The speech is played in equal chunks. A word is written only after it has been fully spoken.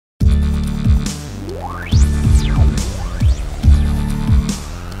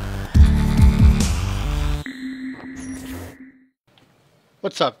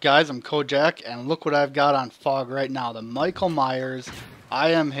What's up, guys? I'm Kojak, and look what I've got on Fog right now. The Michael Myers. I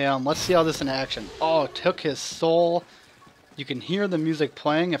am him. Let's see how this in action. Oh, took his soul. You can hear the music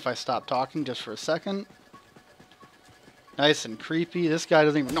playing if I stop talking just for a second. Nice and creepy. This guy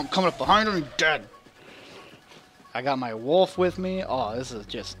doesn't even know I'm coming up behind him. He's dead. I got my wolf with me. Oh, this is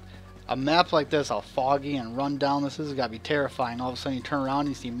just a map like this, how foggy and run down this is. It's got to be terrifying. All of a sudden you turn around and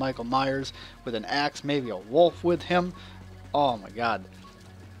you see Michael Myers with an axe, maybe a wolf with him. Oh my god.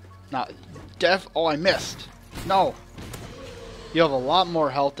 Now, oh, I missed. No. You have a lot more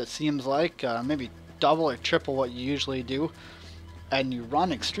health, it seems like. Maybe double or triple what you usually do. And you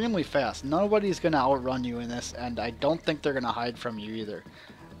run extremely fast. Nobody's going to outrun you in this, and I don't think they're going to hide from you either.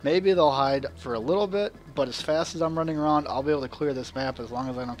 Maybe they'll hide for a little bit, but as fast as I'm running around, I'll be able to clear this map as long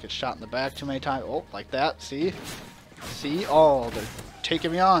as I don't get shot in the back too many times. Oh, like that. See? See? Oh, they're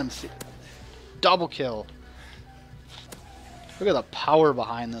taking me on. See? Double kill. Look at the power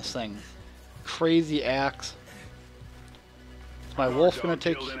behind this thing. Crazy axe. Is my wolf gonna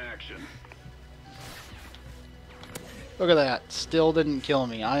take... Look at that. Still didn't kill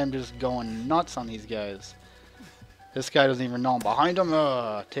me. I am just going nuts on these guys. This guy doesn't even know I'm behind him.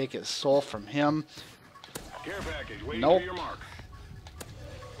 Take his soul from him. Care package, waiting nope. for your mark.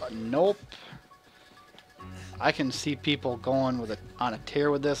 Nope. I can see people going with on a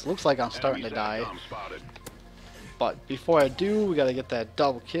tear with this. Looks like I'm starting to die. But before I do, we gotta get that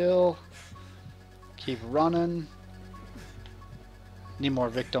double kill. Keep running. Need more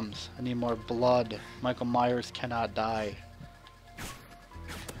victims. I need more blood. Michael Myers cannot die.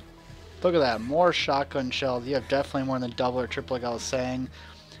 Look at that. More shotgun shells. You have definitely more than double or triple like I was saying.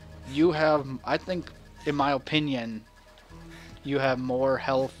 You have, I think, in my opinion, you have more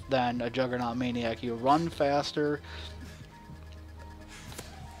health than a Juggernaut Maniac. You run faster.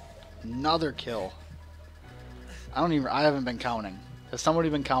 Another kill. I haven't been counting. Has somebody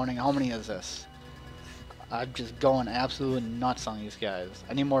been counting? How many is this? I'm just going absolutely nuts on these guys.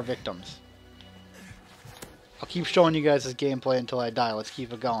 I need more victims. I'll keep showing you guys this gameplay until I die. Let's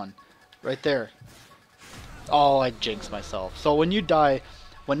keep it going. Right there. Oh, I jinxed myself. So when you die,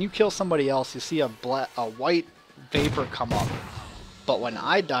 when you kill somebody else, you see a white vapor come up. But when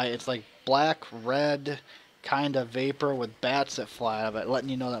I die, it's like black, red kind of vapor with bats that fly out of it, letting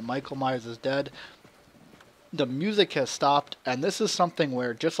you know that Michael Myers is dead. The music has stopped, and this is something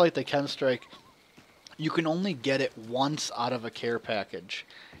where, just like the Chem Strike, you can only get it once out of a care package.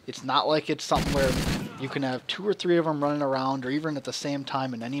 It's not like it's something where you can have 2 or 3 of them running around, or even at the same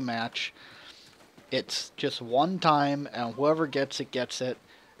time in any match. It's just one time, and whoever gets it,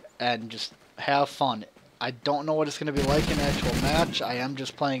 and just have fun. I don't know what it's going to be like in an actual match. I am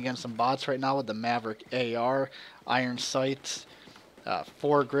just playing against some bots right now with the Maverick AR, iron sights,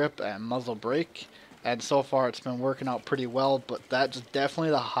 foregrip, and muzzle brake. And so far it's been working out pretty well, but that's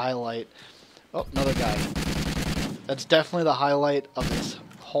definitely the highlight. Oh, another guy. That's definitely the highlight of this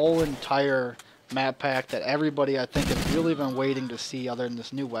whole entire map pack that everybody, I think, has really been waiting to see other than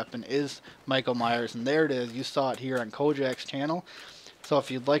this new weapon is Michael Myers. And there it is. You saw it here on Kojak's channel. So if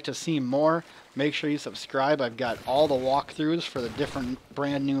you'd like to see more, make sure you subscribe. I've got all the walkthroughs for the different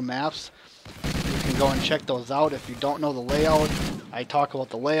brand new maps. You can go and check those out. If you don't know the layout, I talk about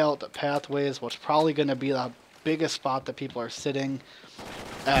the layout, the pathways, what's probably going to be the biggest spot that people are sitting.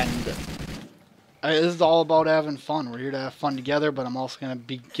 And this is all about having fun. We're here to have fun together, but I'm also going to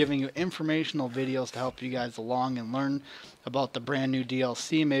be giving you informational videos to help you guys along and learn about the brand new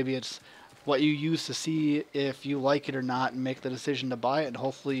DLC. Maybe it's what you use to see if you like it or not and make the decision to buy it, and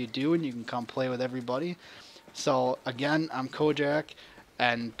hopefully you do, and you can come play with everybody. So again, I'm Kojak,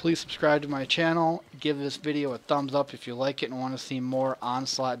 and please subscribe to my channel. Give this video a thumbs up if you like it and want to see more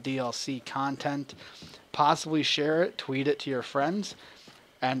Onslaught DLC content. Possibly share it, tweet it to your friends,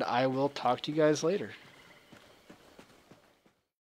 and I will talk to you guys later.